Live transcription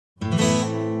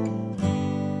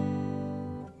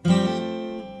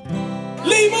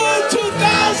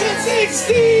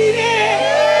2016.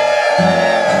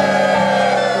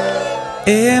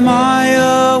 Am I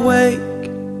awake?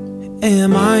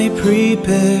 Am I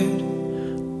prepared?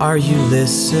 Are you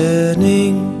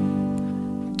listening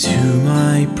to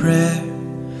my prayer?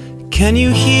 Can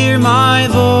you hear my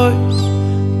voice?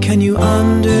 Can you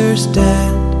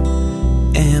understand?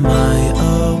 Am I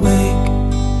awake?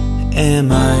 Am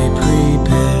I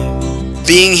prepared?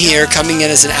 Being here, coming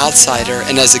in as an outsider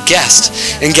and as a guest,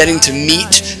 and getting to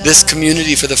meet this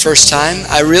community for the first time,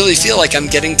 I really feel like I'm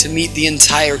getting to meet the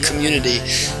entire community,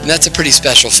 and that's a pretty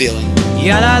special feeling.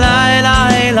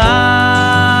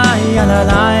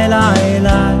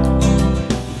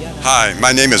 Hi,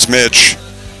 my name is Mitch.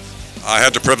 I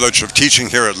had the privilege of teaching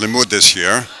here at Limmud this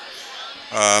year.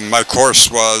 My course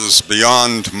was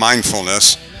Beyond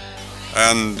Mindfulness,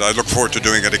 and I look forward to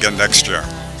doing it again next year.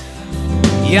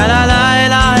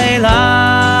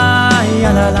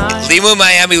 Limmud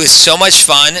Miami was so much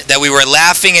fun that we were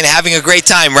laughing and having a great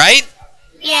time, right?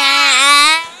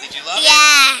 Yeah. Did you love it?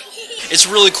 Yeah. It's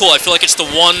really cool. I feel like it's the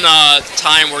one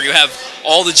time where you have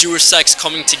all the Jewish sects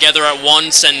coming together at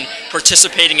once and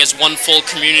participating as one full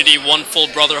community, one full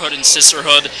brotherhood and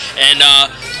sisterhood. And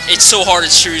it's so hard to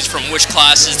choose from which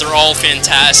classes. They're all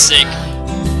fantastic.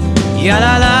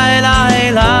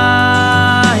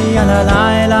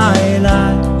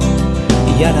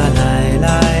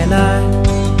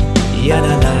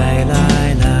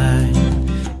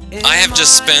 I have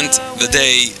just spent the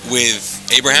day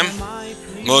with Abraham,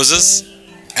 Moses,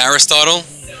 Aristotle,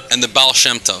 and the Baal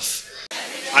Shem Tov.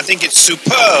 I think it's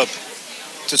superb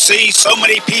to see so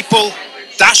many people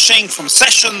dashing from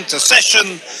session to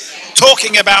session,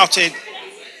 talking about it,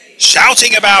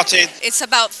 shouting about it. It's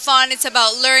about fun, it's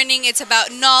about learning, it's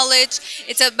about knowledge,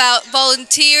 it's about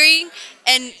volunteering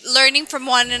and learning from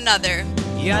one another.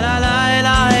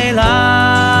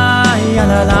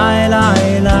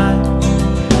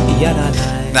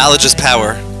 Knowledge is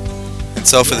power. And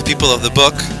so for the people of the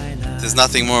book, there's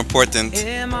nothing more important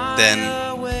than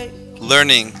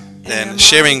learning, than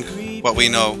sharing what we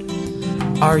know.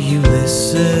 Are you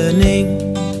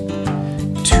listening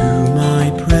to my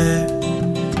prayer?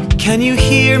 Can you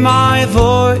hear my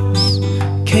voice?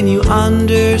 Can you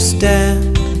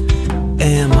understand?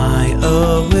 Am I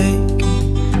awake?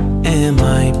 Am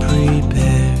I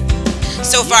prepared?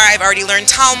 So far I've already learned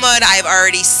Talmud, I've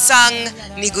already sung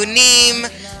Nigunim,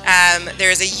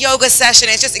 there's a yoga session.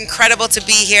 It's just incredible to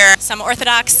be here. Some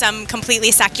Orthodox, some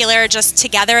completely secular, just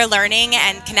together learning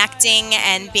and connecting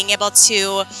and being able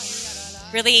to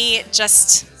really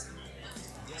just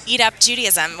eat up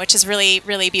Judaism, which is really,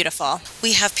 really beautiful.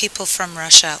 We have people from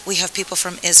Russia, we have people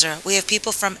from Israel, we have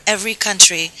people from every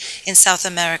country in South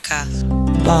America.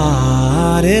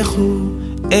 Barechu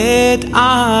et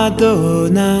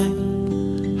Adonai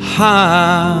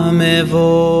HaMevorach,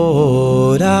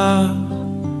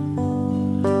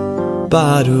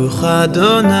 Baruch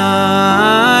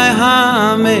Adonai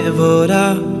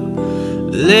HaMevorach,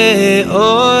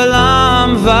 Le'olam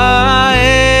va